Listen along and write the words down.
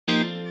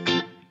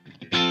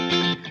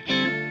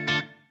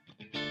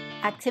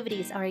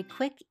Activities are a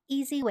quick,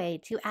 easy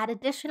way to add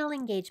additional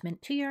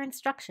engagement to your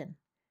instruction.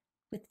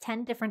 With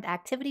 10 different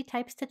activity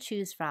types to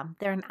choose from,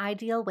 they're an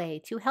ideal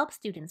way to help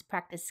students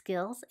practice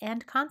skills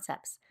and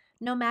concepts,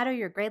 no matter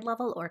your grade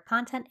level or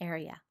content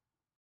area.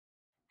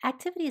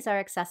 Activities are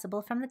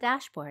accessible from the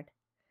dashboard.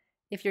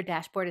 If your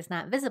dashboard is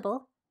not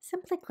visible,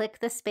 simply click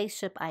the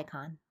spaceship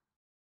icon.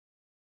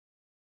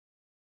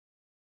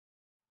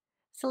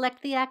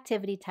 Select the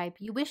activity type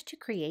you wish to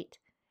create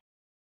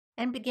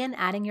and begin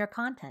adding your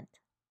content.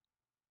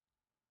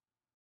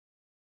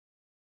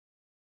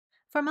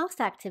 For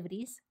most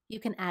activities, you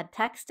can add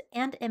text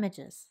and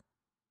images.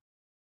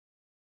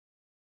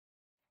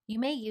 You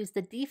may use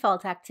the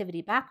default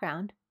activity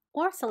background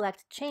or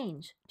select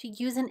Change to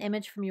use an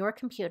image from your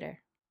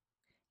computer.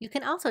 You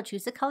can also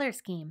choose a color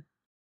scheme.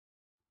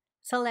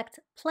 Select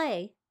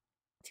Play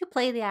to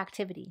play the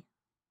activity.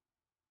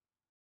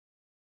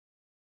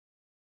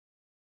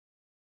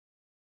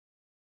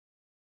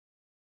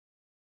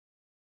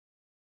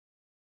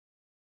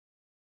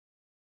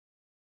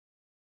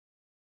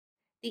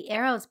 The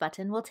arrows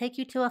button will take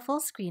you to a full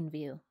screen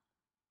view.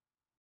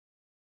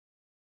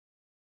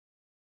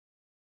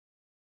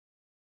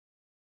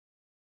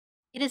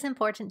 It is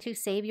important to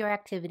save your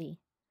activity.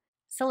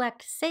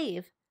 Select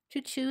Save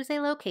to choose a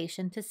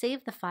location to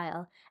save the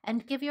file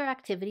and give your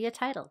activity a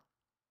title.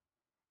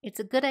 It's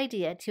a good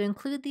idea to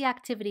include the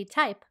activity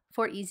type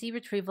for easy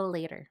retrieval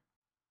later.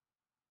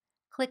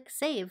 Click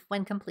Save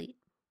when complete.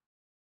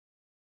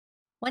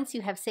 Once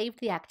you have saved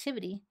the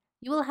activity,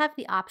 you will have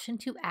the option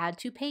to Add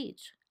to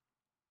Page.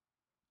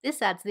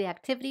 This adds the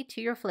activity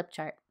to your flip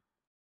chart.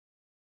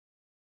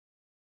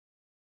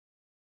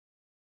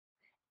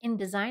 In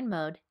design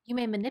mode, you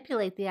may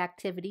manipulate the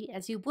activity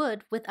as you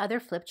would with other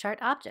flip chart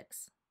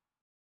objects.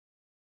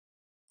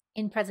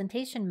 In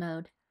presentation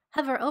mode,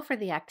 hover over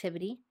the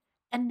activity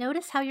and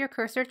notice how your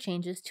cursor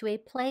changes to a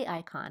play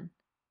icon.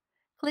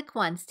 Click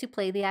once to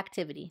play the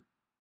activity.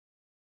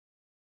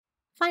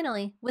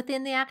 Finally,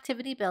 within the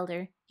Activity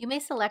Builder, you may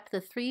select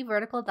the 3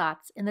 vertical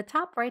dots in the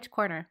top right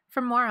corner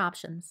for more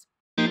options.